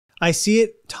I see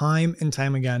it time and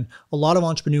time again. A lot of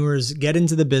entrepreneurs get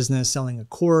into the business selling a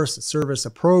course, a service,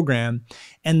 a program,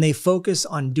 and they focus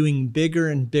on doing bigger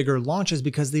and bigger launches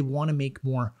because they want to make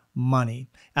more money,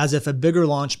 as if a bigger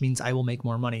launch means I will make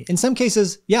more money. In some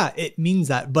cases, yeah, it means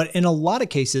that. But in a lot of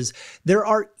cases, there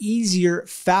are easier,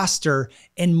 faster,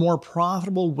 and more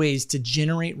profitable ways to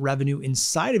generate revenue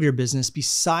inside of your business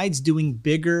besides doing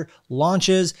bigger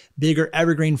launches, bigger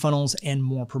evergreen funnels, and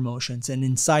more promotions. And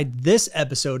inside this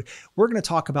episode, we're going to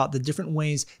talk about the different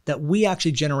ways that we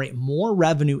actually generate more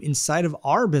revenue inside of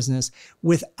our business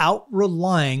without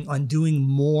relying on doing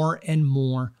more and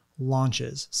more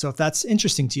launches. So if that's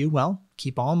interesting to you, well,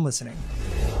 keep on listening.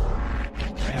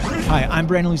 Hi, I'm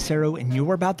Brandon Lucero, and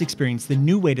you're about to experience the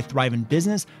new way to thrive in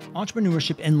business,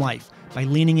 entrepreneurship, and life by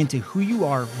leaning into who you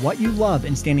are, what you love,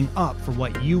 and standing up for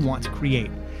what you want to create.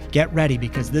 Get ready,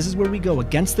 because this is where we go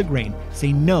against the grain,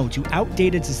 say no to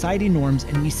outdated society norms,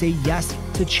 and we say yes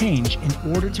to change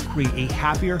in order to create a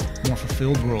happier, more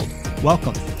fulfilled world.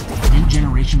 Welcome to the New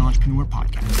Generation Entrepreneur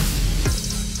Podcast.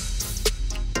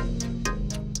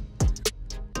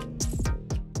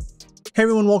 Hey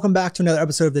everyone, welcome back to another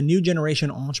episode of the New Generation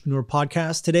Entrepreneur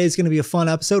Podcast. Today is going to be a fun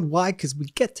episode. Why? Because we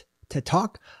get to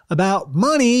talk about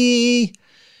money,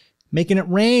 making it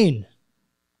rain.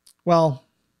 Well,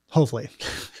 hopefully.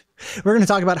 We're going to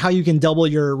talk about how you can double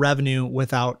your revenue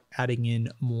without adding in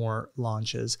more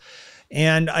launches.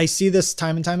 And I see this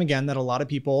time and time again that a lot of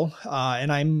people,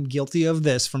 and I'm guilty of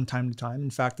this from time to time. In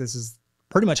fact, this is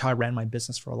pretty much how I ran my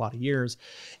business for a lot of years,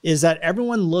 is that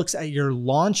everyone looks at your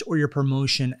launch or your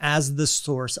promotion as the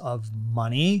source of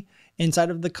money inside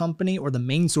of the company, or the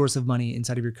main source of money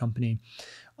inside of your company,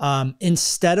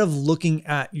 instead of looking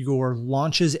at your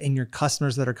launches and your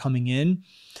customers that are coming in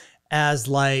as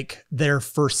like their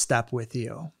first step with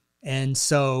you. And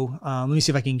so let me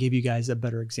see if I can give you guys a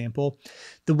better example.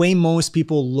 The way most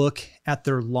people look at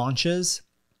their launches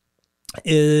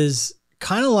is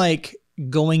kind of like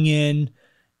going in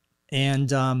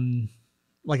and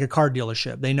like a car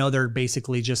dealership. They know they're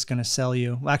basically just going to sell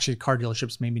you. Well, actually, car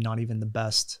dealerships maybe not even the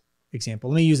best example.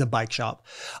 Let me use a bike shop.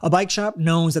 A bike shop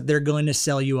knows that they're going to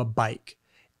sell you a bike.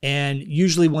 And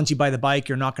usually once you buy the bike,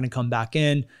 you're not going to come back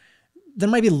in. There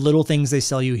might be little things they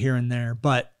sell you here and there,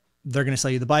 but they're going to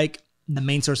sell you the bike. The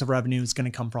main source of revenue is going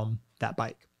to come from that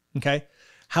bike. Okay.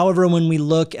 However, when we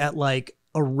look at like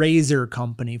a razor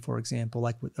company, for example,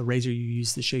 like with a razor you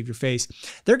use to shave your face,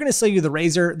 they're going to sell you the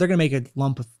razor. They're going to make a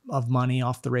lump of money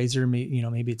off the razor.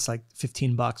 Maybe it's like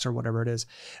 $15 or whatever it is,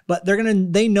 but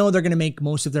they know they're going to make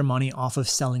most of their money off of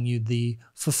selling you the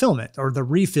fulfillment or the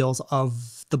refills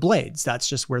of the blades. That's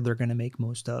just where they're going to make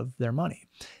most of their money.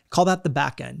 Call that the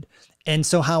back end. And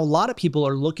so how a lot of people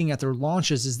are looking at their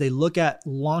launches is they look at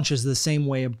launches the same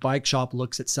way a bike shop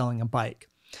looks at selling a bike.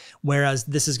 Whereas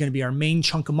this is going to be our main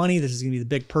chunk of money. This is going to be the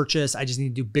big purchase. I just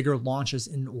need to do bigger launches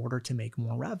in order to make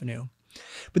more revenue.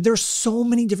 But there's so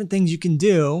many different things you can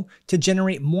do to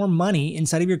generate more money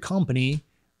inside of your company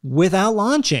without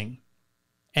launching.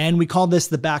 And we call this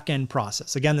the back end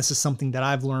process. Again, this is something that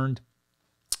I've learned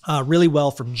really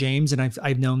well from James, and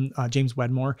I've known James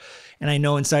Wedmore, and I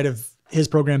know inside of his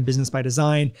program, Business by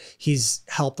Design, he's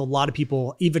helped a lot of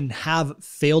people even have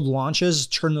failed launches,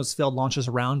 turn those failed launches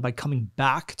around by coming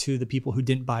back to the people who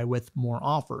didn't buy with more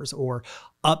offers, or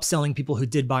upselling people who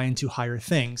did buy into higher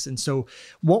things. And so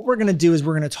what we're going to do is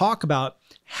we're going to talk about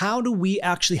how do we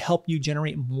actually help you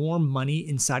generate more money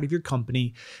inside of your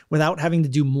company without having to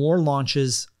do more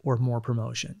launches or more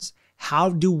promotions. How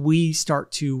do we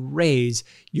start to raise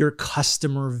your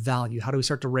customer value? How do we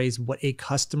start to raise what a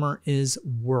customer is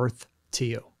worth to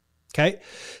you? Okay.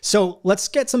 So let's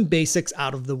get some basics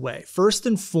out of the way. First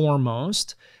and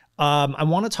foremost, I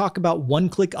want to talk about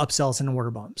one-click upsells and order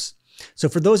bumps. So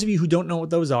for those of you who don't know what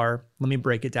those are, let me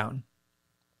break it down.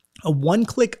 A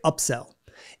one-click upsell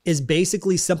is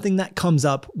basically something that comes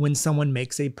up when someone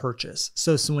makes a purchase.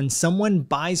 So when someone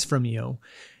buys from you,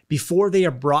 before they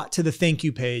are brought to the thank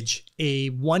you page, a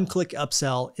one-click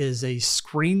upsell is a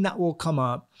screen that will come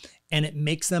up, and it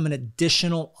makes them an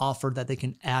additional offer that they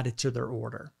can add it to their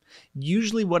order.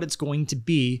 Usually what it's going to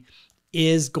be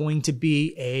is going to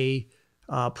be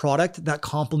a product that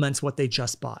complements what they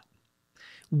just bought.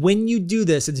 When you do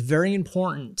this, it's very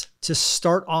important to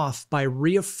start off by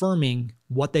reaffirming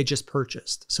what they just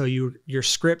purchased. So your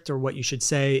script, or what you should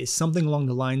say, is something along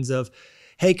the lines of,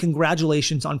 hey,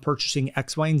 congratulations on purchasing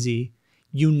X, Y, and Z.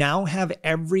 You now have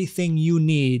everything you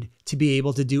need to be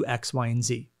able to do X, Y, and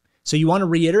Z. So you want to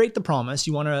reiterate the promise.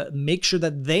 You want to make sure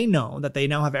that they know that they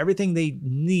now have everything they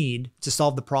need to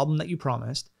solve the problem that you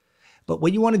promised. But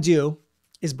what you want to do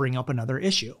is bring up another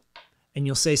issue. And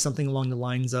you'll say something along the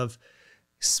lines of,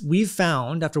 We've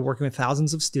found after working with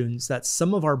thousands of students that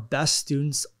some of our best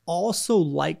students also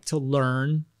like to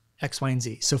learn X, Y, and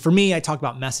Z. So for me, I talk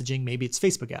about messaging, maybe it's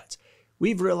Facebook ads.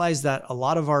 We've realized that a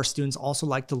lot of our students also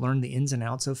like to learn the ins and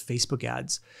outs of Facebook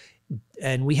ads.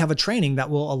 And we have a training that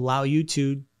will allow you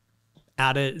to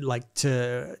add it, like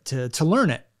to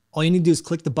learn it. All you need to do is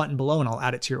click the button below and I'll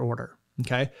add it to your order.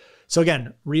 Okay. So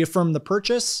again, reaffirm the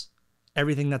purchase,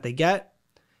 everything that they get,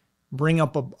 bring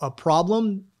up a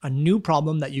problem, a new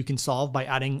problem that you can solve by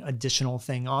adding additional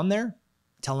thing on there.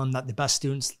 Tell them that the best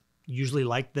students usually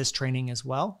like this training as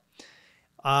well.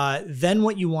 Then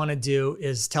what you want to do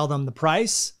is tell them the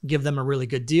price, give them a really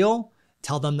good deal,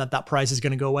 tell them that that price is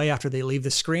going to go away after they leave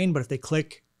the screen. But if they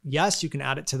click yes, you can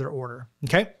add it to their order.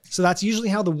 Okay. So that's usually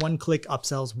how the one-click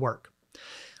upsells work.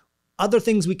 Other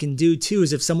things we can do too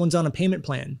is if someone's on a payment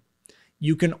plan,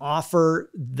 you can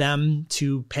offer them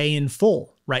to pay in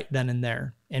full right then and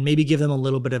there, and maybe give them a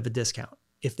little bit of a discount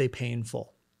if they pay in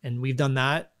full. And we've done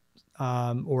that,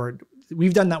 or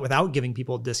we've done that without giving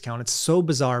people a discount. It's so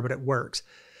bizarre, but it works.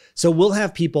 So we'll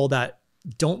have people that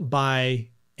don't buy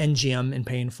NGM and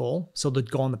pay in full, so they'll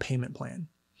go on the payment plan.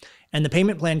 And the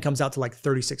payment plan comes out to like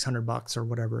 $3,600 or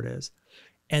whatever it is.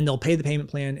 And they'll pay the payment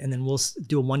plan, and then we'll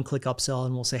do a one-click upsell,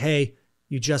 and we'll say, hey,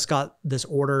 you just got this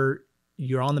order.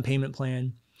 You're on the payment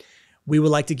plan. We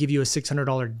would like to give you a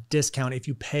 $600 discount if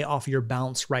you pay off your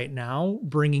balance right now,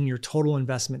 bringing your total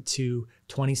investment to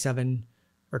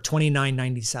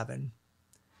 $29.97.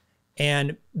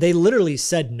 And they literally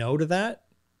said no to that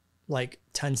like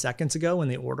 10 seconds ago when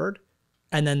they ordered,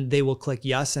 and then they will click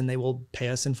yes and they will pay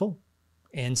us in full.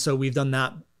 And so we've done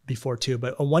that before too.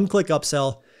 But a one-click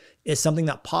upsell is something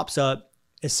that pops up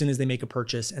as soon as they make a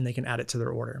purchase and they can add it to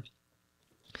their order.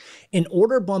 An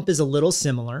order bump is a little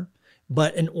similar,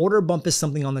 but an order bump is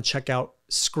something on the checkout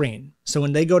screen. So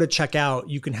when they go to checkout,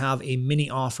 you can have a mini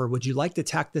offer. Would you like to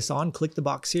tack this on? Click the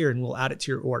box here and we'll add it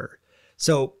to your order.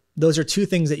 So those are two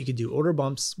things that you could do: order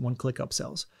bumps, one-click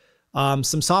upsells.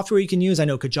 Some software you can use. I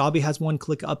know Kajabi has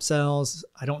one-click upsells.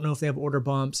 I don't know if they have order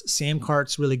bumps.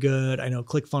 Samcart's really good. I know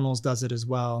ClickFunnels does it as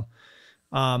well.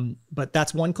 But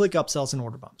that's one-click upsells and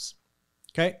order bumps.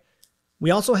 Okay.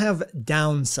 We also have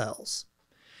downsells.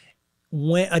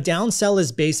 When a downsell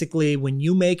is basically when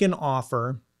you make an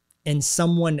offer and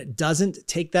someone doesn't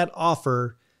take that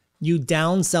offer, you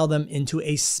downsell them into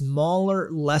a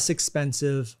smaller, less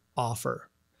expensive offer.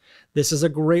 This is a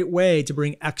great way to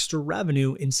bring extra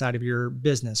revenue inside of your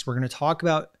business. We're going to talk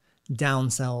about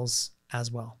downsells as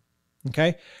well.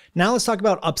 Okay. Now let's talk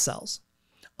about upsells.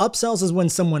 Upsells is when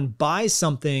someone buys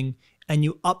something and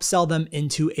you upsell them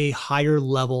into a higher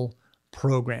level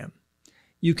program.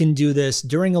 You can do this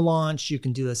during a launch. You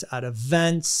can do this at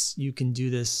events. You can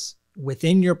do this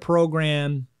within your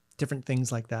program, different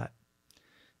things like that.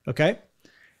 Okay.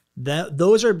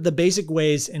 Those are the basic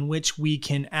ways in which we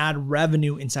can add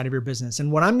revenue inside of your business.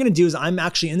 And what I'm going to do is I'm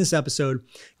actually in this episode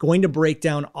going to break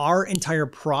down our entire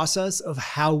process of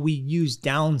how we use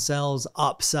downsells,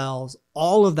 upsells,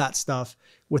 all of that stuff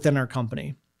within our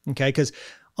company. Okay. Because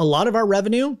a lot of our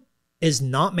revenue is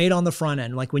not made on the front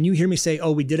end. Like when you hear me say,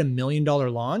 oh, we did $1 million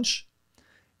launch.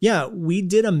 Yeah, we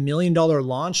did $1 million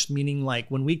launch, meaning like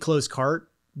when we closed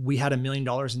cart, we had $1 million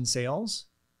in sales.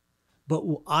 But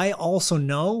I also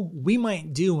know we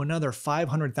might do another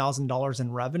 $500,000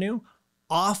 in revenue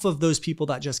off of those people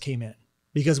that just came in,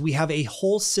 because we have a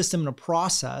whole system and a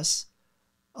process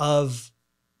of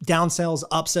downsells,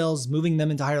 upsells, moving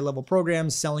them into higher level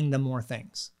programs, selling them more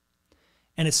things.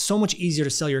 And it's so much easier to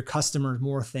sell your customers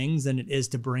more things than it is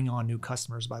to bring on new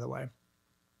customers, by the way.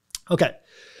 Okay.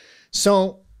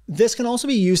 So this can also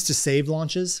be used to save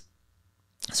launches.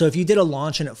 So if you did a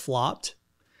launch and it flopped,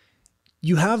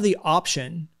 you have the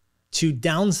option to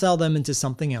downsell them into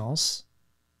something else,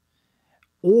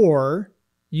 or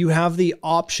you have the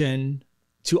option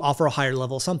to offer a higher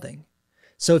level something.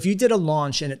 So if you did a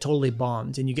launch and it totally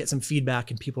bombed and you get some feedback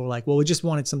and people are like, well, we just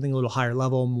wanted something a little higher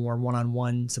level, more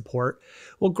one-on-one support.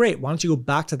 Well, great. Why don't you go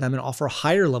back to them and offer a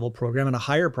higher level program at a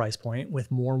higher price point with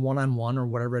more one-on-one or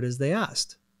whatever it is they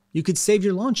asked? You could save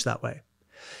your launch that way.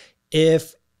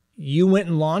 If you went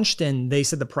and launched and they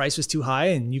said the price was too high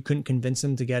and you couldn't convince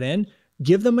them to get in,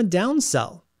 give them a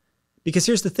downsell. Because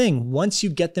here's the thing. Once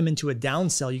you get them into a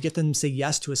downsell, you get them to say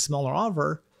yes to a smaller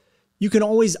offer, you can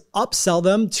always upsell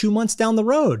them 2 months down the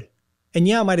road. And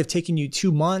yeah, it might have taken you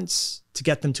 2 months to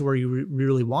get them to where you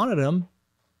really wanted them,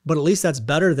 but at least that's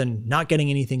better than not getting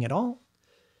anything at all.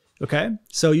 Okay.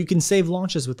 So you can save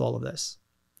launches with all of this.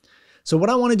 So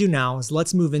what I want to do now is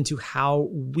let's move into how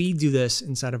we do this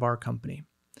inside of our company.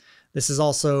 This is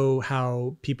also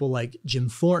how people like Jim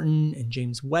Thornton and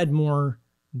James Wedmore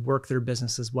work their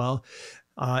business as well.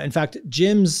 In fact,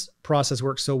 Jim's process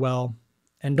works so well,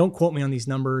 and don't quote me on these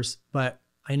numbers, but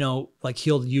I know like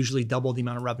he'll usually double the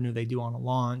amount of revenue they do on a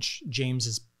launch. James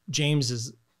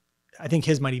is, I think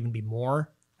his might even be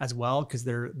more as well, because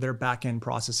their back end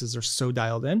processes are so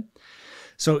dialed in.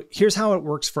 So here's how it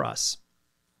works for us.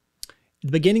 At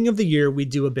the beginning of the year, we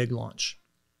do a big launch,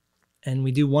 and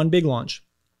we do one big launch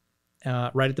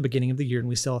right at the beginning of the year, and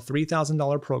we sell a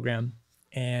 $3,000 program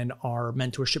and our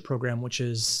mentorship program, which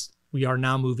is, we are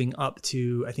now moving up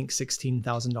to, I think,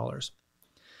 $16,000.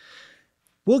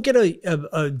 We'll get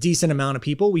a decent amount of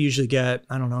people. We usually get,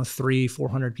 I don't know,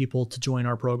 300-400 people to join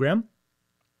our program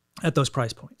at those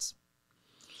price points.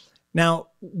 Now,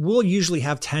 we'll usually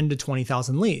have 10 to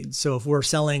 20,000 leads. So if we're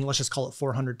selling, let's just call it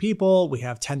 400 people, we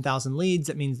have 10,000 leads.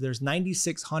 That means there's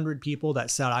 9,600 people that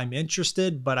said, I'm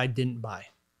interested, but I didn't buy.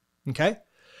 Okay.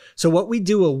 So what we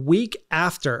do a week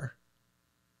after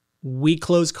we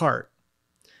close cart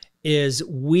is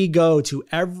we go to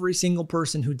every single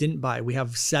person who didn't buy. We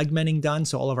have segmenting done,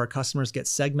 so all of our customers get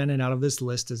segmented out of this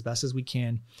list as best as we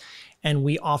can. And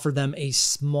we offer them a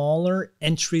smaller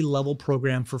entry-level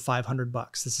program for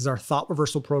 $500. This is our thought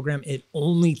reversal program. It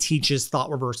only teaches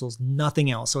thought reversals, nothing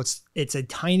else. So it's a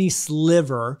tiny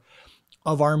sliver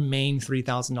of our main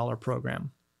 $3,000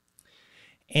 program.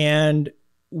 And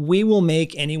we will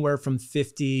make anywhere from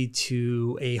 $50,000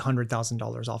 to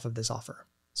 $100,000 off of this offer.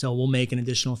 So we'll make an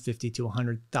additional $50,000 to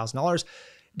 $100,000. It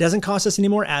doesn't cost us any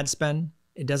more ad spend.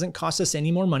 It doesn't cost us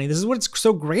any more money. This is what's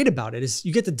so great about it, is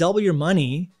you get to double your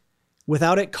money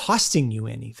without it costing you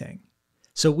anything.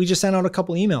 So we just sent out a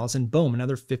couple emails and boom,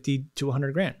 another 50 to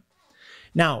 100 grand.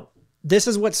 Now, this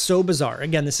is what's so bizarre.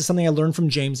 Again, this is something I learned from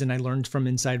James and I learned from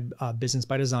inside Business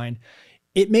by Design.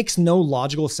 It makes no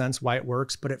logical sense why it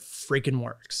works, but it freaking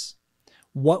works.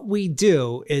 What we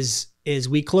do is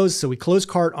we close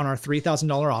cart on our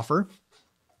 $3,000 offer.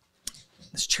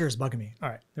 This chair is bugging me. All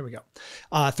right, there we go.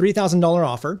 $3,000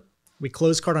 offer. We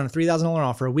close cart on a $3,000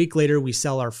 offer. A week later, we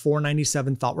sell our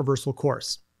 $497 Thought Reversal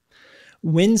course.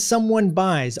 When someone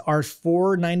buys our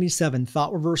 $497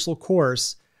 Thought Reversal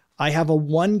course, I have a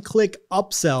one-click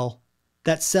upsell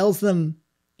that sells them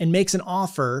and makes an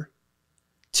offer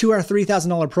to our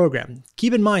 $3,000 program.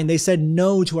 Keep in mind, they said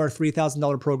no to our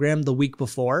 $3,000 program the week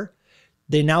before.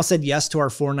 They now said yes to our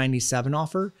 $497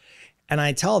 offer. And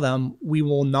I tell them, we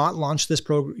will not launch this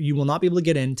program. You will not be able to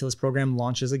get in until this program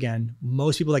launches again.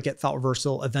 Most people that get Thought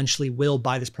Reversal eventually will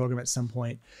buy this program at some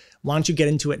point. Why don't you get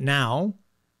into it now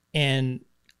and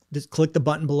just click the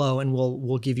button below and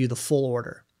we'll give you the full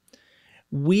order.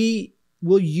 We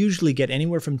will usually get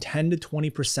anywhere from 10 to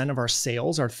 20% of our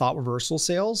sales, our Thought Reversal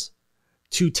sales,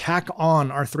 to tack on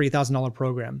our $3,000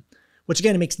 program, which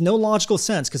again, it makes no logical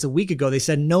sense because a week ago they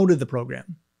said no to the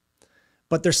program.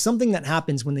 But there's something that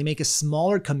happens when they make a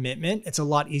smaller commitment. It's a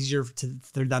lot easier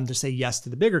for them to say yes to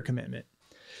the bigger commitment.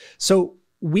 So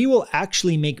we will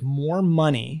actually make more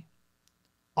money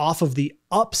off of the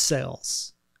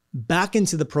upsells back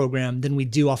into the program than we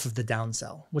do off of the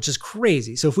downsell, which is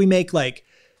crazy. So if we make like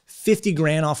 50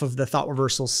 grand off of the Thought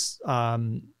Reversal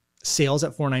sales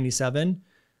at $497,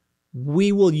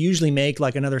 we will usually make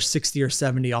like another 60 or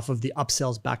 70 off of the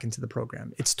upsells back into the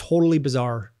program. It's totally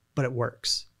bizarre, but it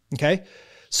works. Okay.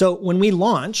 So when we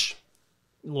launch,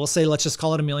 we'll say, let's just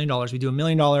call it $1 million. We do $1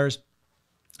 million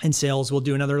in sales. We'll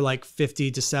do another like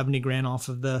 50 to 70 grand off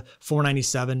of the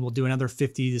 497. We'll do another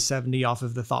 50 to 70 off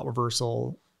of the Thought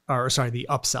Reversal, the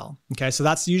upsell. Okay. So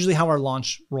that's usually how our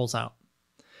launch rolls out.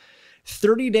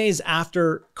 30 days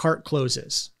after cart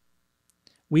closes,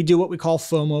 we do what we call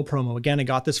FOMO promo. Again, I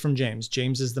got this from James.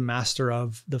 James is the master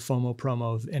of the FOMO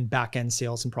promo and back-end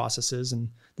sales and processes. And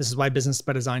this is why Business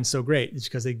by Design is so great. It's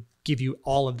because they give you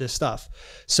all of this stuff.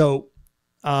 So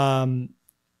FOMO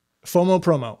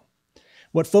promo.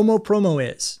 What FOMO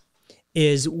promo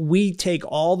is we take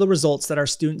all the results that our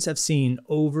students have seen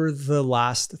over the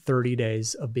last 30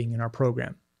 days of being in our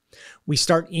program. We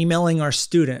start emailing our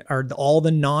all the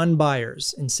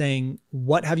non-buyers and saying,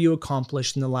 what have you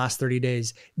accomplished in the last 30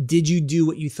 days? Did you do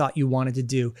what you thought you wanted to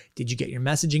do? Did you get your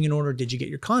messaging in order? Did you get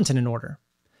your content in order?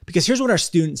 Because here's what our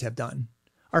students have done.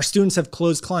 Our students have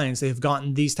closed clients. They've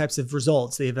gotten these types of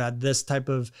results. They've had this type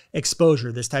of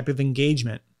exposure, this type of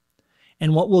engagement.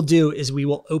 And what we'll do is we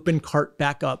will open cart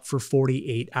back up for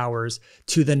 48 hours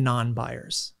to the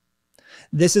non-buyers.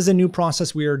 This is a new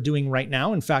process we are doing right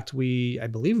now. In fact, I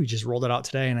believe we just rolled it out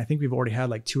today, and I think we've already had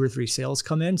like 2 or 3 sales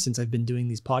come in since I've been doing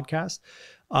these podcasts.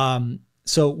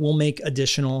 So we'll make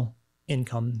additional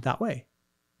income that way.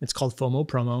 It's called FOMO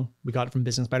promo. We got it from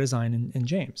Business by Design and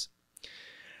James.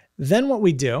 Then what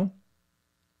we do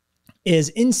is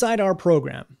inside our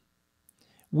program,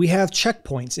 We have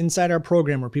checkpoints inside our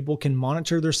program where people can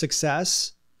monitor their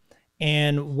success.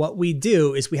 And what we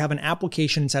do is we have an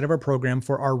application inside of our program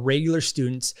for our regular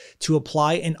students to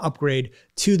apply and upgrade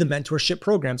to the mentorship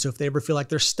program. So if they ever feel like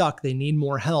they're stuck, they need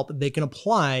more help, they can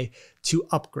apply to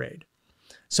upgrade.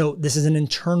 So this is an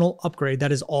internal upgrade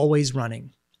that is always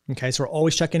running. Okay, so we're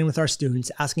always checking in with our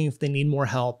students, asking if they need more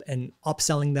help and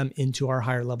upselling them into our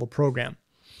higher level program.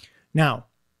 Now,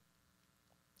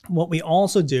 what we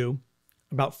also do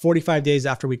about 45 days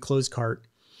after we close cart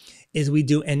is we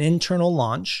do an internal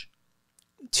launch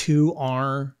to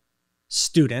our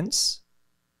students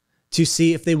to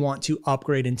see if they want to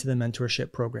upgrade into the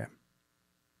mentorship program.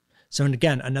 So, and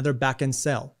again, another backend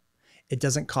sell. It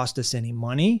doesn't cost us any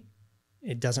money.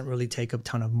 It doesn't really take a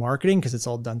ton of marketing because it's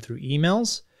all done through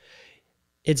emails.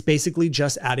 It's basically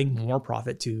just adding more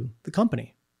profit to the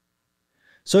company.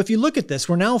 So if you look at this,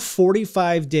 we're now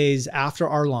 45 days after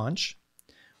our launch.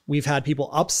 We've had people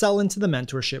upsell into the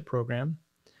mentorship program.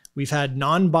 We've had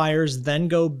non-buyers then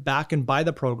go back and buy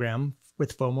the program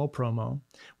with FOMO promo.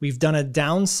 We've done a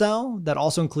downsell that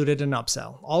also included an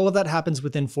upsell. All of that happens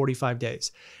within 45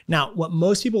 days. Now, what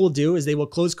most people will do is they will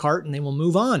close cart and they will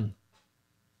move on.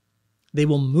 They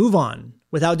will move on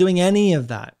without doing any of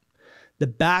that. The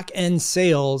back end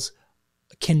sales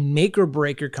can make or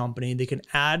break your company. They can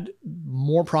add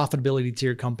more profitability to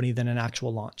your company than an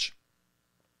actual launch.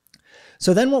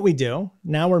 So then what we do,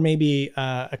 now we're maybe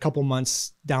a couple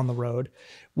months down the road,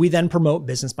 we then promote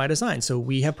Business by Design. So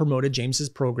we have promoted James's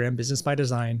program, Business by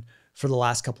Design, for the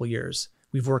last couple of years.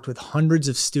 We've worked with hundreds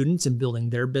of students in building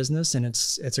their business, and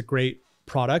it's a great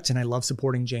product, and I love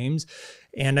supporting James.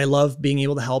 And I love being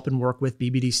able to help and work with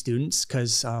BBD students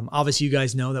because obviously you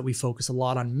guys know that we focus a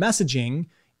lot on messaging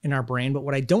in our brand, but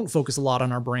what I don't focus a lot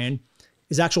on our brand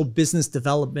is actual business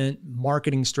development,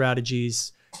 marketing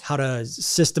strategies, how to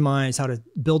systemize, how to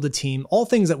build a team, all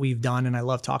things that we've done and I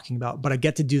love talking about, but I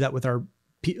get to do that with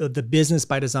the Business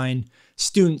by Design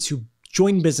students who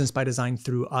join Business by Design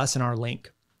through us and our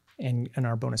link and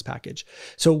our bonus package.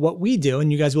 So what we do,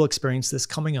 and you guys will experience this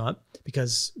coming up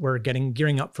because we're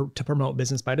gearing up to promote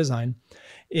Business by Design,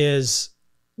 is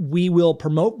we will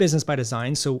promote Business by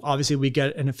Design. So obviously we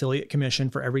get an affiliate commission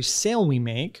for every sale we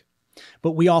make,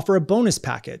 but we offer a bonus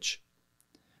package.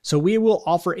 So we will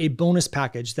offer a bonus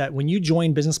package that when you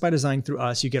join Business by Design through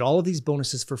us, you get all of these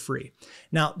bonuses for free.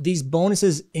 Now, these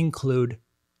bonuses include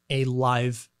a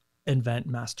live event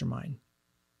mastermind.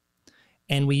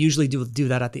 And we usually do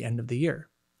that at the end of the year.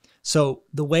 So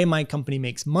the way my company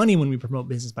makes money when we promote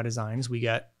Business by Design is we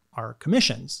get our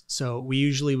commissions. So we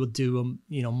usually will do,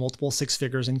 multiple six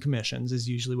figures in commissions is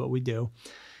usually what we do.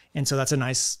 And so that's a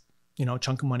nice,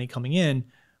 chunk of money coming in.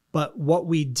 But what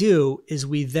we do is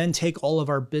we then take all of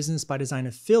our Business by Design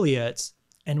affiliates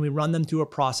and we run them through a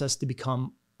process to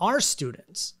become our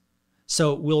students.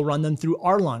 So we'll run them through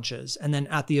our launches. And then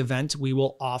at the event, we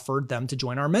will offer them to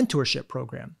join our mentorship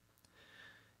program.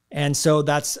 And so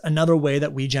that's another way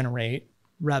that we generate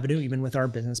revenue, even with our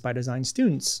Business by Design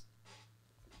students.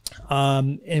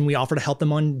 And we offer to help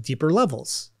them on deeper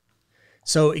levels.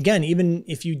 So again, even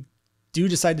if you do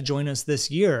decide to join us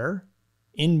this year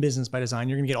in Business by Design,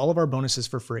 you're going to get all of our bonuses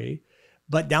for free.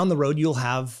 But down the road, you'll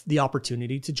have the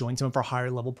opportunity to join some of our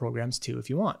higher level programs too, if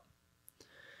you want.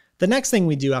 The next thing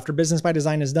we do after Business by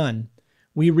Design is done,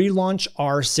 we relaunch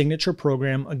our signature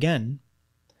program again.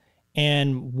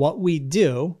 And what we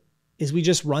do is we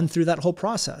just run through that whole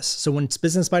process. So when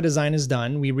Business by Design is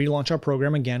done, we relaunch our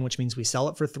program again, which means we sell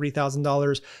it for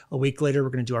 $3,000. A week later, we're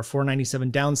going to do our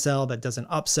 $497 downsell that does an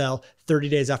upsell. 30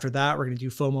 days after that, we're going to do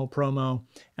FOMO promo.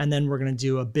 And then we're going to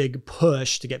do a big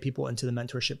push to get people into the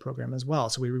mentorship program as well.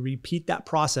 So we repeat that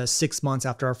process 6 months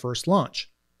after our first launch.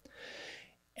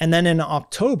 And then in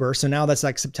October, so now that's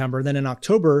like September, then in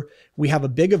October, we have a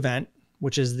big event,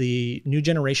 which is the New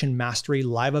Generation Mastery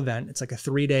live event. It's like a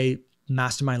 3-day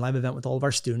mastermind live event with all of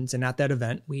our students. And at that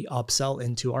event, we upsell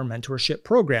into our mentorship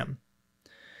program.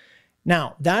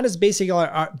 Now, that is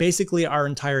basically our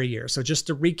entire year. So just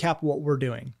to recap what we're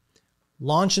doing.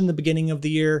 Launch in the beginning of the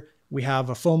year. We have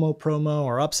a FOMO promo,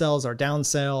 our upsells, our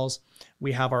downsells.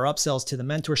 We have our upsells to the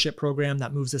mentorship program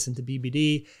that moves us into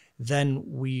BBD. Then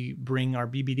we bring our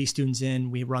BBD students in.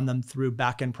 We run them through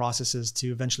backend processes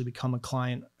to eventually become a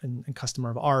client and customer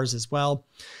of ours as well.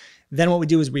 Then what we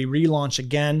do is we relaunch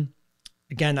again.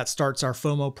 Again, that starts our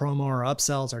FOMO promo, our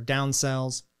upsells, our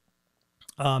downsells.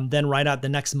 Then right at the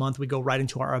next month, we go right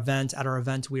into our event. At our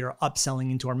event, we are upselling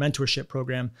into our mentorship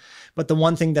program. But the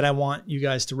one thing that I want you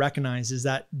guys to recognize is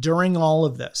that during all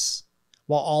of this,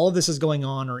 while all of this is going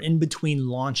on or in between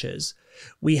launches,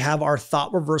 we have our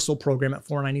thought reversal program at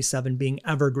 $497 being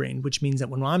evergreen, which means that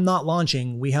when I'm not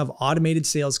launching, we have automated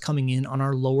sales coming in on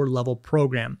our lower level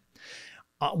program.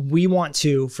 We want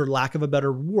to, for lack of a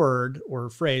better word or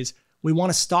phrase, we want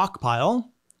to stockpile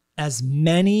as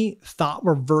many thought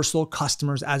reversal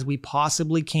customers as we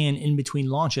possibly can in between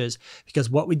launches, because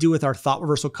what we do with our thought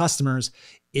reversal customers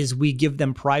is we give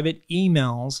them private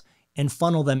emails and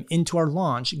funnel them into our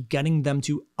launch, getting them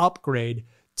to upgrade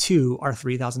to our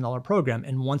 $3,000 program.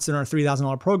 And once in our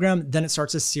 $3,000 program, then it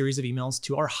starts a series of emails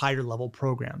to our higher level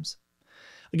programs.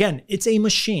 Again, it's a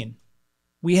machine.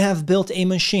 We have built a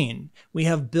machine. We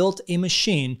have built a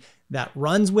machine that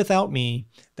runs without me,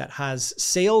 that has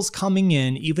sales coming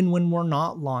in even when we're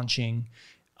not launching.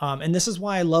 And this is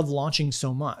why I love launching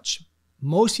so much.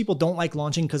 Most people don't like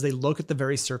launching because they look at the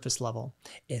very surface level.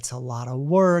 It's a lot of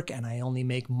work and I only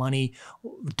make money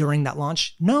during that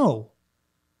launch. No,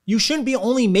 you shouldn't be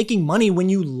only making money when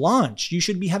you launch. You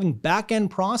should be having back-end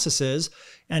processes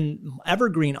and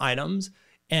evergreen items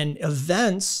and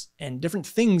events and different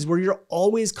things where you're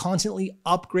always constantly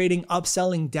upgrading,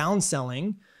 upselling,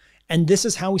 downselling. And this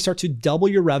is how we start to double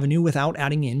your revenue without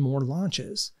adding in more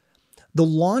launches. The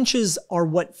launches are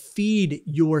what feed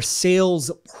your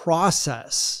sales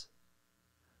process.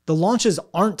 The launches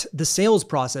aren't the sales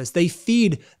process. They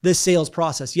feed the sales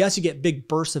process. Yes, you get big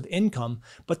bursts of income,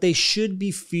 but they should be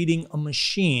feeding a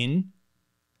machine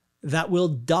that will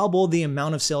double the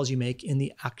amount of sales you make in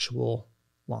the actual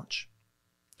launch.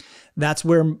 That's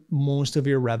where most of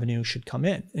your revenue should come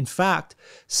in. In fact,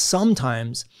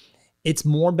 sometimes it's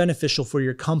more beneficial for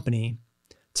your company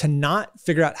to not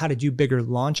figure out how to do bigger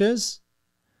launches,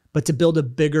 but to build a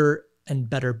bigger and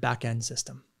better back-end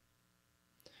system.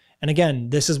 And again,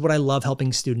 this is what I love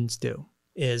helping students do,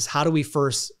 is how do we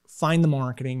first find the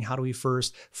marketing? How do we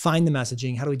first find the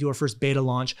messaging? How do we do our first beta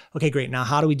launch? Okay, great. Now,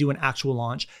 how do we do an actual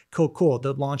launch? Cool.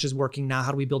 The launch is working. Now,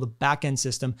 how do we build a back-end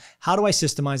system? How do I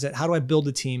systemize it? How do I build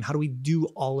a team? How do we do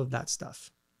all of that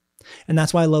stuff? And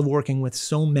that's why I love working with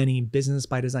so many Business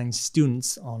by Design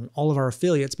students on all of our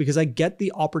affiliates, because I get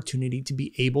the opportunity to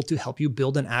be able to help you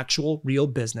build an actual real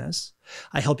business.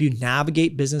 I help you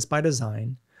navigate Business by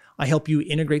Design. I help you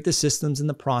integrate the systems and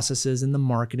the processes and the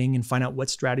marketing and find out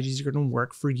what strategies are going to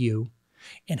work for you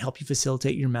and help you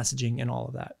facilitate your messaging and all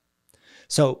of that.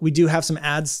 So we do have some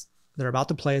ads that are about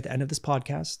to play at the end of this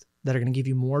podcast that are going to give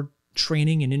you more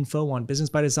training and info on Business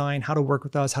by Design, how to work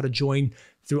with us, how to join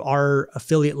through our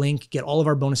affiliate link, get all of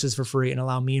our bonuses for free, and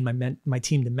allow me and my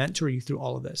team to mentor you through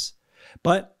all of this.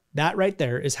 But that right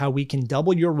there is how we can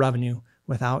double your revenue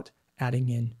without adding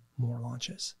in more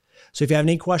launches. So if you have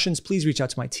any questions, please reach out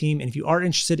to my team. And if you are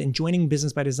interested in joining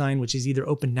Business by Design, which is either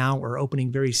open now or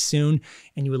opening very soon,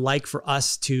 and you would like for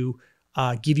us to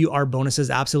give you our bonuses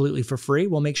absolutely for free,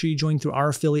 well, make sure you join through our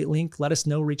affiliate link. Let us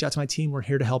know, reach out to my team. We're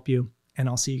here to help you. And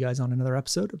I'll see you guys on another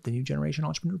episode of the New Generation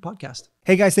Entrepreneur Podcast.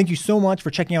 Hey guys, thank you so much for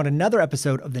checking out another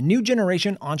episode of the New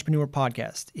Generation Entrepreneur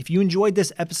Podcast. If you enjoyed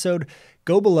this episode,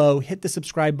 go below, hit the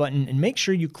subscribe button, and make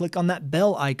sure you click on that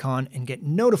bell icon and get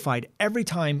notified every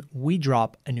time we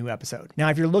drop a new episode. Now,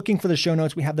 if you're looking for the show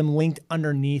notes, we have them linked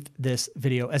underneath this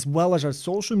video, as well as our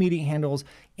social media handles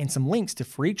and some links to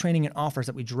free training and offers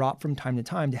that we drop from time to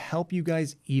time to help you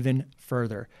guys even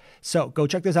further. So go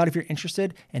check those out if you're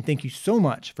interested, and thank you so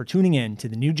much for tuning in to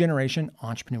the New Generation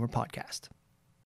Entrepreneur Podcast.